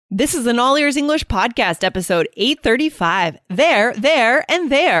This is an All Ears English podcast, episode 835. There, and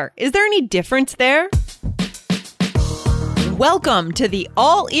there. Is there any difference there? Welcome to the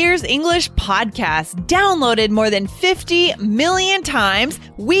All Ears English podcast. Downloaded more than 50 million times,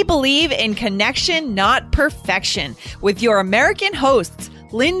 we believe in connection, not perfection. With your American hosts,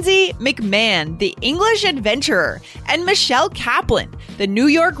 Lindsay McMahon, the English adventurer, and Michelle Kaplan, the New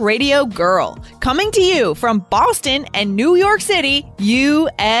York radio girl, coming to you from Boston and New York City,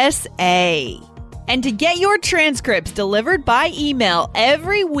 USA. And to get your transcripts delivered by email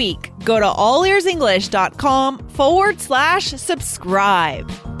every week, go to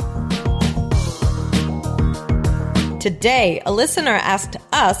allearsenglish.com/subscribe. Today, a listener asked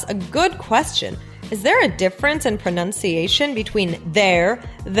us a good question. Is there a difference in pronunciation between there,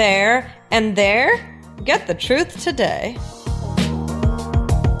 and there? Get the truth today.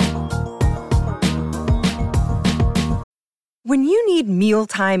 When you need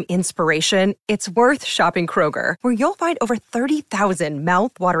mealtime inspiration, it's worth shopping Kroger, where you'll find over 30,000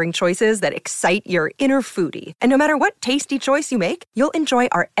 mouth-watering choices that excite your inner foodie. And no matter what tasty choice you make, you'll enjoy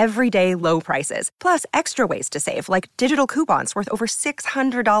our everyday low prices, plus extra ways to save, like digital coupons worth over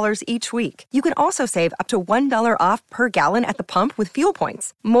 $600 each week. You can also save up to $1 off per gallon at the pump with fuel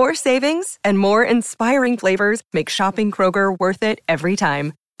points. More savings and more inspiring flavors make shopping Kroger worth it every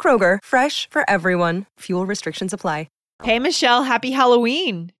time. Kroger, fresh for everyone. Fuel restrictions apply. Hey, Michelle, happy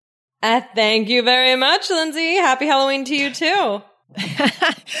Halloween. Thank you very much, Lindsay. Happy Halloween to you, too.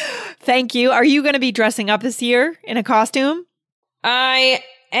 Thank you. Are you going to be dressing up this year in a costume? I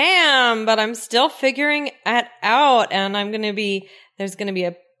am, but I'm still figuring it out. And there's going to be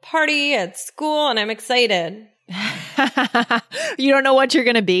a party at school, and I'm excited. You don't know what you're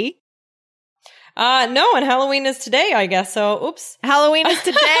going to be? No, and Halloween is today, I guess. So, oops. Halloween is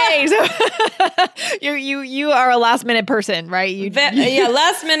today. So you are a last minute person, right? Yeah,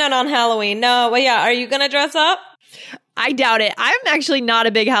 last minute on Halloween. No, well, yeah. Are you going to dress up? I doubt it. I'm actually not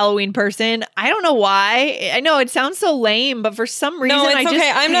a big Halloween person. I don't know why. I know it sounds so lame, but for some reason,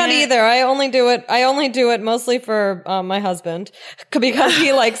 I'm not either. I only do it mostly for my husband because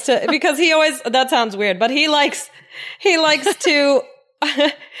he likes to. Because he always. That sounds weird, but he likes to.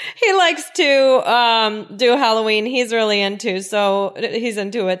 He likes to do Halloween. He's really into it. So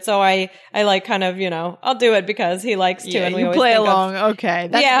I like kind of, I'll do it because he likes to. Yeah, and we you always play think along. Okay.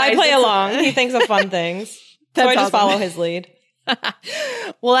 That's nice. I play along. He thinks of fun things. So I just follow his lead.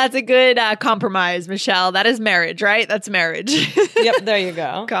 Well, that's a good compromise, Michelle. That is marriage, right? That's marriage. Yep, there you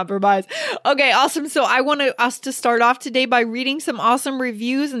go. Compromise. Okay, awesome. So I want us to start off today by reading some awesome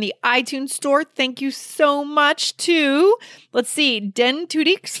reviews in the iTunes store. Thank you so much to, let's see, Den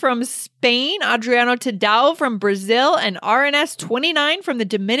Tudix from Spain, Adriano Tadao from Brazil, and RNS29 from the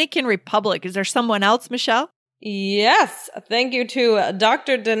Dominican Republic. Is there someone else, Michelle? Yes. Thank you to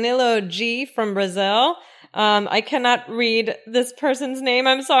Dr. Danilo G from Brazil. I cannot read this person's name.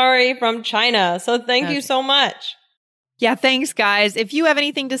 I'm sorry, from China. So thank you so much. Yeah, thanks, guys. If you have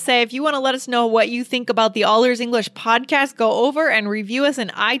anything to say, if you want to let us know what you think about the All Ears English podcast, go over and review us in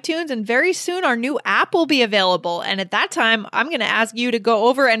iTunes. And very soon, our new app will be available. And at that time, I'm going to ask you to go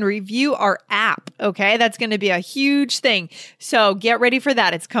over and review our app. Okay, that's going to be a huge thing. So get ready for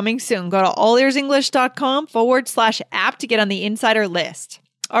that. It's coming soon. Go to allearsenglish.com/app to get on the insider list.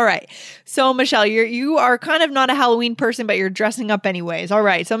 All right. So, Michelle, you are kind of not a Halloween person, but you're dressing up anyways. All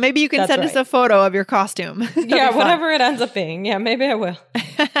right. So maybe you can send us a photo of your costume. Yeah, whatever it ends up being. Yeah, maybe I will.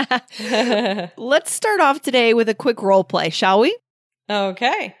 Let's start off today with a quick role play, shall we?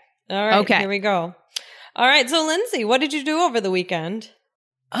 Okay. All right. Okay. Here we go. All right. So, Lindsay, what did you do over the weekend?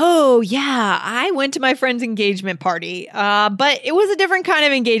 Oh, yeah. I went to my friend's engagement party, but it was a different kind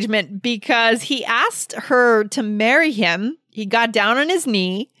of engagement because he asked her to marry him. He got down on his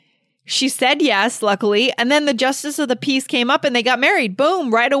knee. She said yes, luckily. And then the justice of the peace came up and they got married.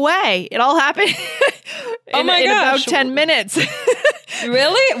 Boom, right away. It all happened in about 10 minutes.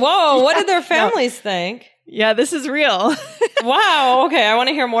 Really? Whoa. What did their families think? Yeah, this is real. Wow. Okay. I want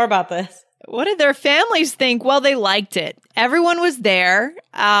to hear more about this. What did their families think? Well, they liked it. Everyone was there.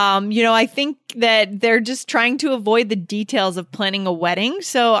 I think that they're just trying to avoid the details of planning a wedding.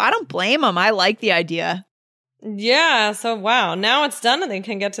 So I don't blame them. I like the idea. Yeah. So, wow. Now it's done and they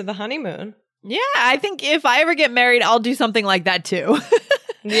can get to the honeymoon. Yeah. I think if I ever get married, I'll do something like that too.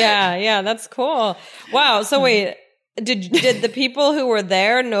 Yeah. That's cool. Wow. So wait, did the people who were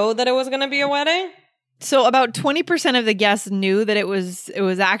there know that it was going to be a wedding? So about 20% of the guests knew that it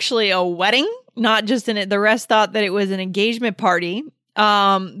was actually a wedding, not just in it. The rest thought that it was an engagement party.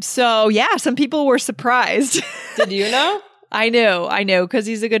 So yeah, some people were surprised. Did you know? I know, because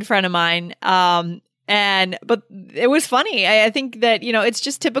he's a good friend of mine. But it was funny. I think that, it's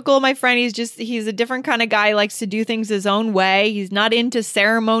just typical of my friend. He's a different kind of guy. He likes to do things his own way. He's not into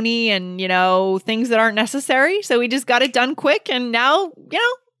ceremony and, things that aren't necessary. So he just got it done quick. And now,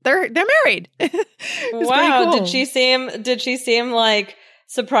 they're married. Wow. Cool. Did she seem like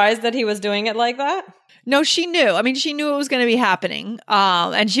surprised that he was doing it like that? No, she knew. I mean, she knew it was going to be happening.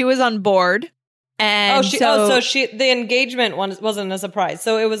 And she was on board. And so the engagement one wasn't a surprise.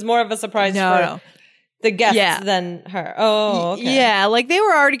 So it was more of a surprise for the guests than her. Oh, okay. Yeah, like they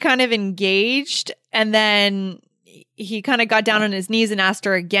were already kind of engaged, and then he kind of got down on his knees and asked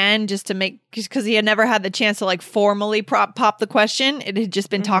her again just to because he had never had the chance to like formally pop the question. It had just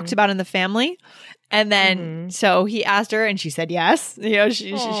been talked about in the family. And then, so he asked her and she said yes.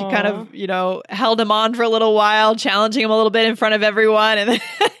 She kind of, held him on for a little while, challenging him a little bit in front of everyone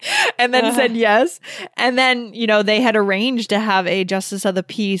and then said yes. And then, they had arranged to have a justice of the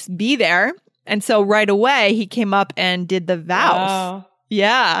peace be there. And so right away he came up and did the vows. Wow.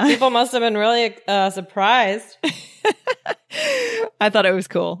 Yeah. People must have been really surprised. I thought it was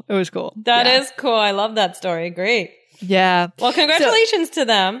cool. It was cool. That is cool. I love that story. Great. Yeah. Well, congratulations to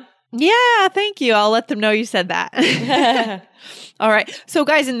them. Yeah, thank you. I'll let them know you said that. All right. So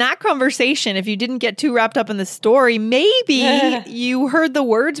guys, in that conversation, if you didn't get too wrapped up in the story, maybe you heard the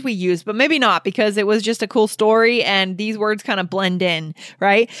words we used, but maybe not because it was just a cool story and these words kind of blend in,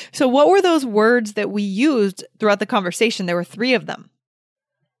 right? So what were those words that we used throughout the conversation? There were 3 of them.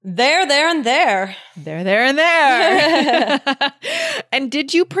 There, and there. There, and there. And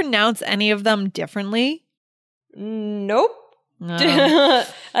did you pronounce any of them differently? Nope. No.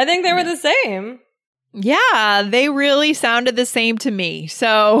 I think they were the same. Yeah, they really sounded the same to me.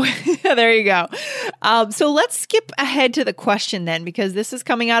 So there you go. So let's skip ahead to the question then, because this is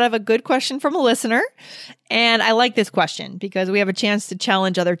coming out of a good question from a listener. And I like this question because we have a chance to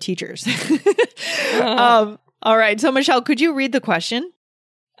challenge other teachers. All right. So Michelle, could you read the question?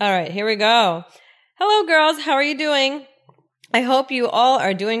 All right, here we go. Hello, girls. How are you doing? I hope you all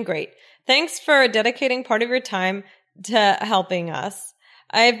are doing great. Thanks for dedicating part of your time to helping us.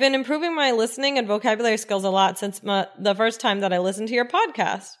 I've been improving my listening and vocabulary skills a lot since the first time that I listened to your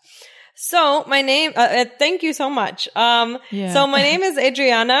podcast. So my name, thank you so much. So my name is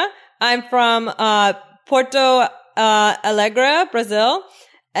Adriana. I'm from Porto Alegre, Brazil.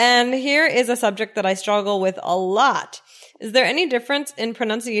 And here is a subject that I struggle with a lot. Is there any difference in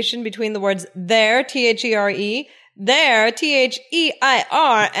pronunciation between the words there, T-H-E-R-E, there,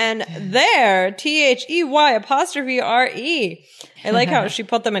 T-H-E-I-R, and there, T-H-E-Y apostrophe R-E? I like how she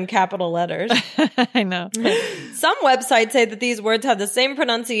put them in capital letters. I know. Some websites say that these words have the same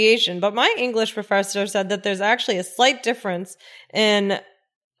pronunciation, but my English professor said that there's actually a slight difference in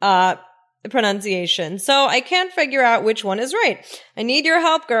pronunciation. So I can't figure out which one is right. I need your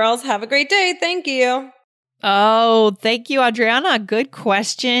help, girls. Have a great day. Thank you. Oh, thank you, Adriana. Good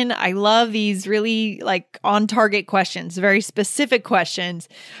question. I love these really like on target questions, very specific questions.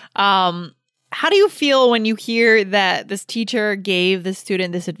 How do you feel when you hear that this teacher gave the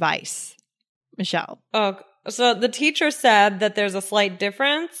student this advice, Michelle? Oh, so the teacher said that there's a slight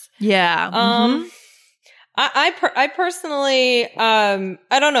difference. Yeah. I personally, I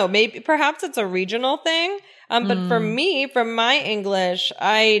don't know, perhaps it's a regional thing. But for me, from my English,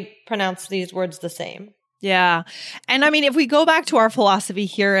 I pronounce these words the same. Yeah. And I mean, if we go back to our philosophy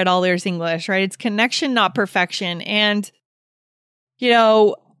here at All Ears English, right, it's connection, not perfection. And,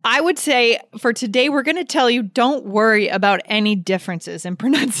 I would say for today, we're going to tell you, don't worry about any differences in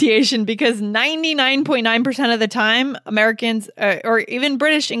pronunciation because 99.9% of the time, Americans or even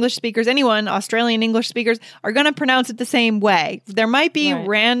British English speakers, anyone, Australian English speakers are going to pronounce it the same way. There might be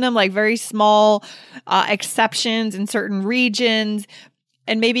random, like very small exceptions in certain regions.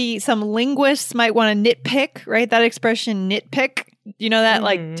 And maybe some linguists might want to nitpick, right? That expression, nitpick. You know that,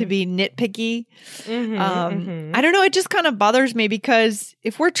 like to be nitpicky. I don't know. It just kind of bothers me because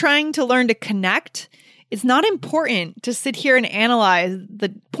if we're trying to learn to connect, it's not important to sit here and analyze the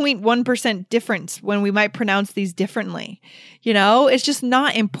 0.1% difference when we might pronounce these differently. It's just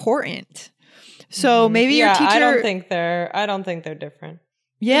not important. So maybe your teacher. I don't think they're different.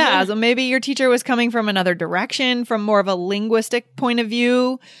 Yeah. So maybe your teacher was coming from another direction, from more of a linguistic point of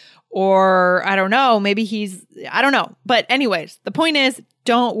view, or I don't know, maybe I don't know. But anyways, the point is,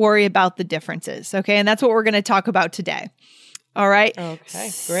 don't worry about the differences. Okay. And that's what we're going to talk about today. All right. Okay,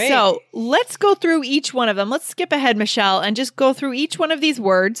 great. So let's go through each one of them. Let's skip ahead, Michelle, and just go through each one of these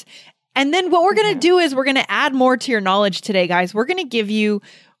words. And then what we're going to do is we're going to add more to your knowledge today, guys. We're going to give you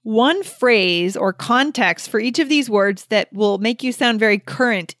one phrase or context for each of these words that will make you sound very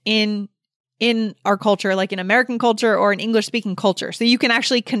current in in our culture, like in American culture or an English speaking culture. So you can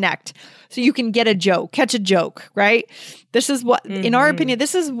actually connect. So you can get a joke, catch a joke, right? This is what, in our opinion,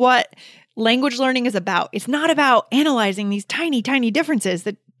 this is what language learning is about. It's not about analyzing these tiny, tiny differences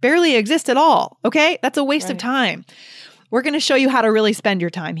that barely exist at all. Okay. That's a waste of time. We're going to show you how to really spend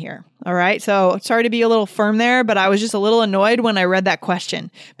your time here. All right. So sorry to be a little firm there, but I was just a little annoyed when I read that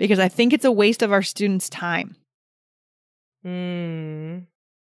question because I think it's a waste of our students' time.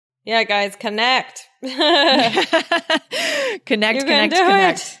 Yeah, guys, connect.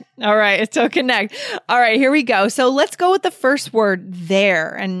 Connect. All right. So connect. All right. Here we go. So let's go with the first word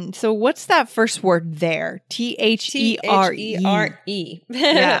there. And so what's that first word there? There.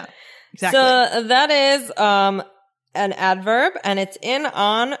 Yeah, exactly. So that is an adverb, and it's in,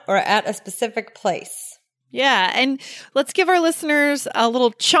 on, or at a specific place. Yeah. And let's give our listeners a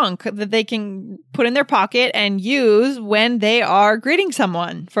little chunk that they can put in their pocket and use when they are greeting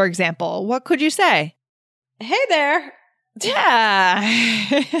someone, for example. What could you say? Hey there. Yeah.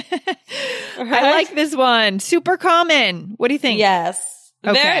 I like this one. Super common. What do you think? Yes.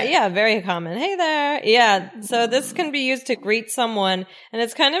 Okay. Very common. Hey there. Yeah. So this can be used to greet someone, and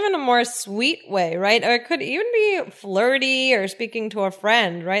it's kind of in a more sweet way, right? Or it could even be flirty or speaking to a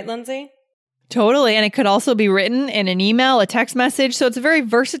friend, right, Lindsay? Totally. And it could also be written in an email, a text message. So it's a very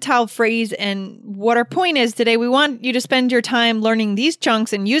versatile phrase. And what our point is today, we want you to spend your time learning these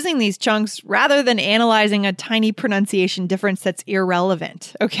chunks and using these chunks rather than analyzing a tiny pronunciation difference that's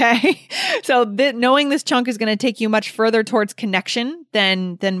irrelevant. Okay. So knowing this chunk is going to take you much further towards connection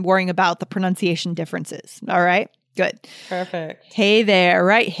than worrying about the pronunciation differences. All right. Good. Perfect. Hey there,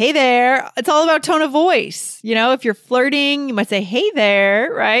 right? Hey there. It's all about tone of voice. You know, if you're flirting, you might say, hey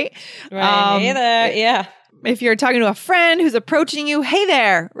there, right? Right. Hey there. Yeah. If you're talking to a friend who's approaching you, hey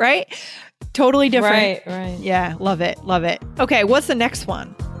there, right? Totally different. Right. Yeah. Love it. Okay. What's the next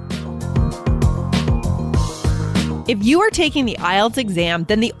one? If you are taking the IELTS exam,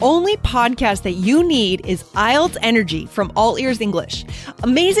 then the only podcast that you need is IELTS Energy from All Ears English.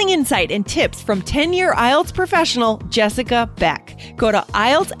 Amazing insight and tips from 10-year IELTS professional Jessica Beck. Go to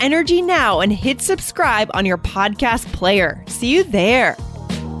IELTS Energy now and hit subscribe on your podcast player. See you there.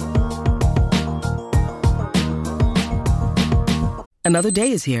 Another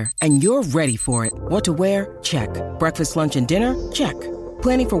day is here, and you're ready for it. What to wear? Check. Breakfast, lunch, and dinner? Check.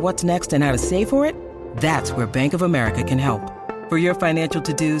 Planning for what's next and how to save for it? That's where Bank of America can help. For your financial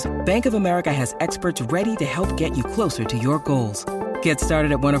to-dos, Bank of America has experts ready to help get you closer to your goals. Get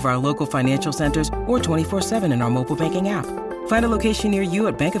started at one of our local financial centers or 24/7 in our mobile banking app. Find a location near you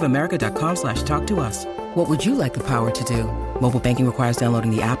at bankofamerica.com/talktous. What would you like the power to do? Mobile banking requires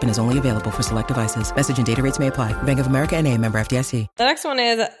downloading the app and is only available for select devices. Message and data rates may apply. Bank of America NA, member FDIC. The next one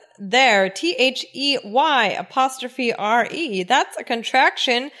is there, THEY''RE. That's a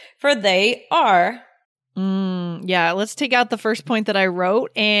contraction for they are. Yeah, let's take out the first point that I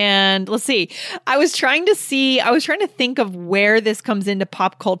wrote and let's see. I was trying to think of where this comes into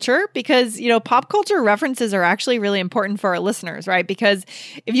pop culture because, you know, pop culture references are actually really important for our listeners, right? Because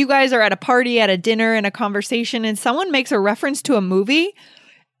if you guys are at a party, at a dinner, in a conversation, and someone makes a reference to a movie,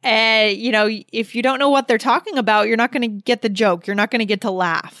 you know, if you don't know what they're talking about, you're not going to get the joke. You're not going to get to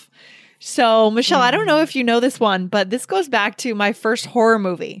laugh. So, Michelle, I don't know if you know this one, but this goes back to my first horror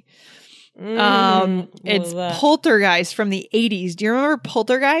movie. It's Poltergeist from the 80s. Do you remember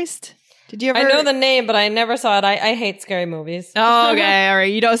Poltergeist? Did you ever? I know the name, but I never saw it. I hate scary movies. Oh, okay. All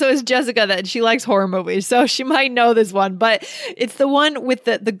right. You know, so it's Jessica that she likes horror movies. So she might know this one, but it's the one with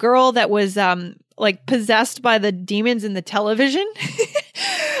the girl that was, like possessed by the demons in the television.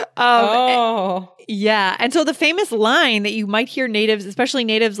 Yeah. And so the famous line that you might hear natives, especially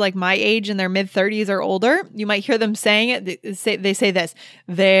natives like my age in their mid-30s or older, you might hear them saying it. They say this,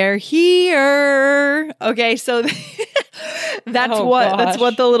 they're here. Okay. So that's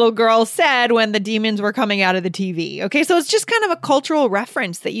what the little girl said when the demons were coming out of the TV. Okay. So it's just kind of a cultural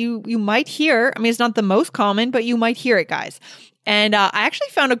reference that you might hear. I mean, it's not the most common, but you might hear it, guys. And I actually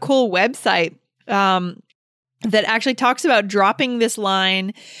found a cool website that actually talks about dropping this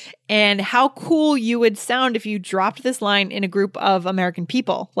line and how cool you would sound if you dropped this line in a group of American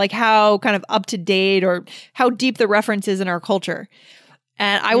people, like how kind of up to date or how deep the reference is in our culture.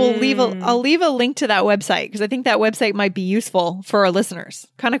 And I will I'll leave a link to that website because I think that website might be useful for our listeners.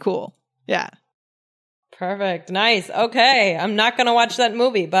 Kind of cool. Yeah. Perfect. Nice. Okay. I'm not going to watch that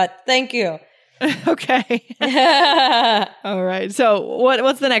movie, but thank you. Okay. All right. So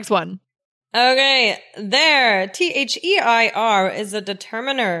what's the next one? Okay, there, THEIR is a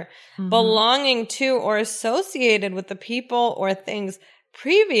determiner belonging to or associated with the people or things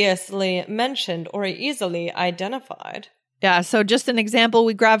previously mentioned or easily identified. Yeah, so just an example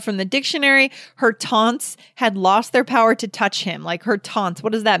we grabbed from the dictionary. Her taunts had lost their power to touch him. Like her taunts.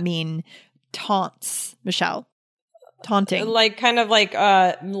 What does that mean? Taunts, Michelle. Taunting. Like kind of like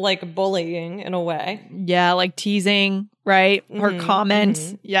bullying in a way. Yeah, like teasing, right? Her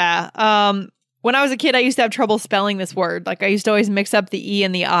comments. Yeah. When I was a kid, I used to have trouble spelling this word. Like I used to always mix up the E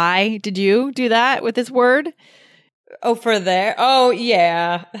and the I. Did you do that with this word? Oh, for there? Oh,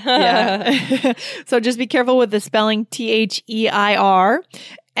 yeah. Yeah. So just be careful with the spelling THEIR.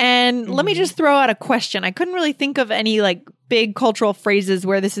 And let me just throw out a question. I couldn't really think of any like big cultural phrases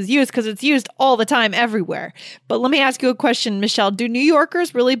where this is used because it's used all the time everywhere. But let me ask you a question, Michelle. Do New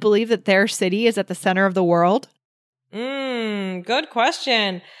Yorkers really believe that their city is at the center of the world? Good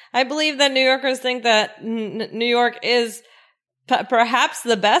question. I believe that New Yorkers think that New York is perhaps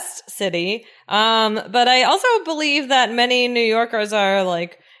the best city. But I also believe that many New Yorkers are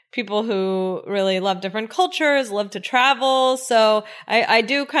like people who really love different cultures, love to travel. So I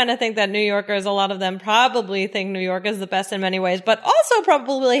do kind of think that New Yorkers, a lot of them probably think New York is the best in many ways, but also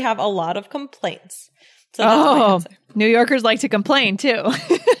probably have a lot of complaints. So that's my answer. New Yorkers like to complain too.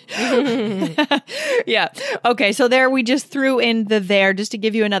 Yeah. Okay. So there we just threw in the there just to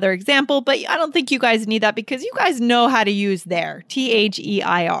give you another example, but I don't think you guys need that because you guys know how to use there,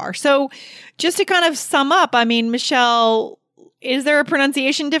 THEIR. So just to kind of sum up, I mean, Michelle, is there a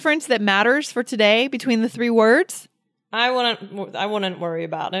pronunciation difference that matters for today between the three words? I wouldn't worry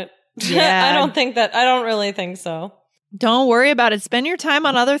about it. Yeah. I don't really think so. Don't worry about it. Spend your time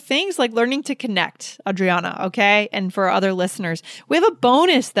on other things like learning to connect, Adriana, okay? And for other listeners. We have a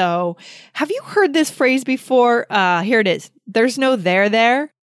bonus, though. Have you heard this phrase before? Here it is. There's no there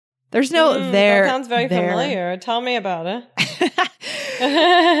there. There's no there. That sounds very familiar. Tell me about it.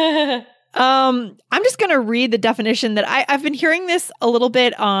 I'm just going to read the definition that I've been hearing this a little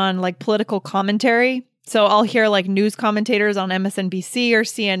bit on like political commentary. So I'll hear like news commentators on MSNBC or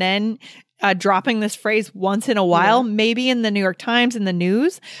CNN dropping this phrase once in a while, maybe in the New York Times in the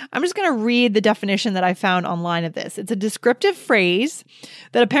news. I'm just going to read the definition that I found online of this. It's a descriptive phrase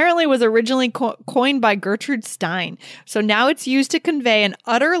that apparently was originally coined by Gertrude Stein. So now it's used to convey an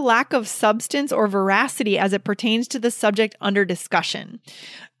utter lack of substance or veracity as it pertains to the subject under discussion.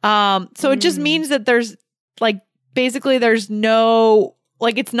 So it just means that there's like, basically there's no,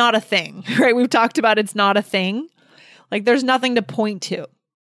 like, it's not a thing, right? We've talked about it's not a thing. Like there's nothing to point to.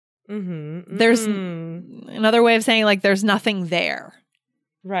 There's another way of saying like there's nothing there.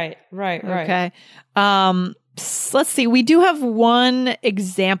 Right. Okay. Let's see. We do have one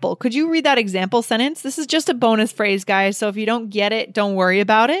example. Could you read that example sentence? This is just a bonus phrase, guys. So if you don't get it, don't worry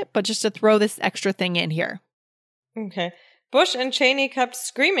about it. But just to throw this extra thing in here. Okay. Bush and Cheney kept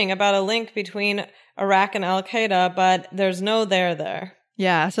screaming about a link between Iraq and Al-Qaeda, but there's no there.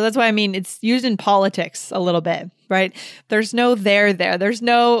 Yeah, so that's why I mean it's used in politics a little bit, right? There's no there. There's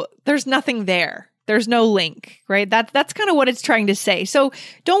nothing there. There's no link, right? That's kind of what it's trying to say. So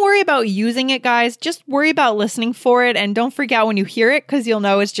don't worry about using it, guys. Just worry about listening for it, and don't freak out when you hear it because you'll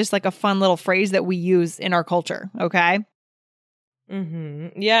know it's just like a fun little phrase that we use in our culture. Okay.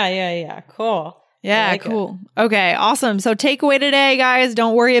 Yeah. Cool. Yeah, like cool. Okay, awesome. So takeaway today, guys,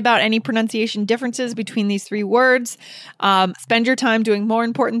 don't worry about any pronunciation differences between these three words. Spend your time doing more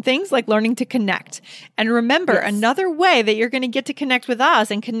important things like learning to connect. And remember, another way that you're going to get to connect with us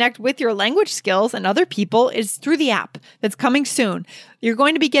and connect with your language skills and other people is through the app that's coming soon. You're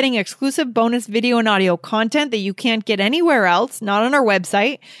going to be getting exclusive bonus video and audio content that you can't get anywhere else, not on our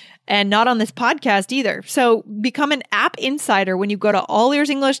website. And not on this podcast either. So become an app insider when you go to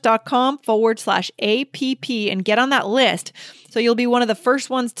allearsenglish.com/app and get on that list. So you'll be one of the first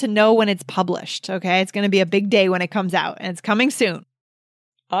ones to know when it's published. Okay. It's going to be a big day when it comes out and it's coming soon.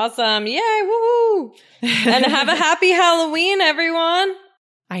 Awesome. Yay. Woohoo. And have a happy Halloween, everyone.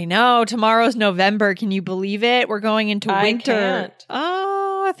 I know. Tomorrow's November. Can you believe it? We're going into winter. I can't.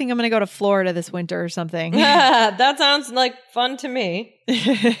 Oh, I think I'm going to go to Florida this winter or something. That sounds like fun to me.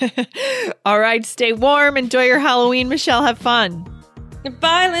 All right. Stay warm. Enjoy your Halloween. Michelle, have fun.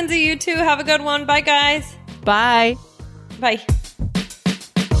 Bye, Lindsay. You too. Have a good one. Bye, guys. Bye. Bye.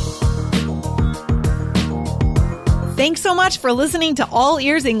 Thanks so much for listening to All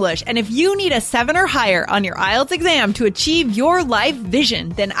Ears English. And if you need a 7 or higher on your IELTS exam to achieve your life vision,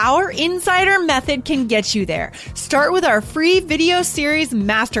 then our Insider Method can get you there. Start with our free video series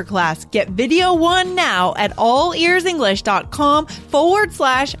masterclass. Get video 1 now at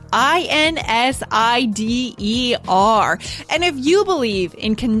allearsenglish.com/INSIDER. And if you believe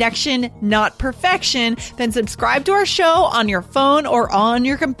in connection, not perfection, then subscribe to our show on your phone or on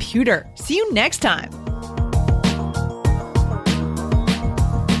your computer. See you next time.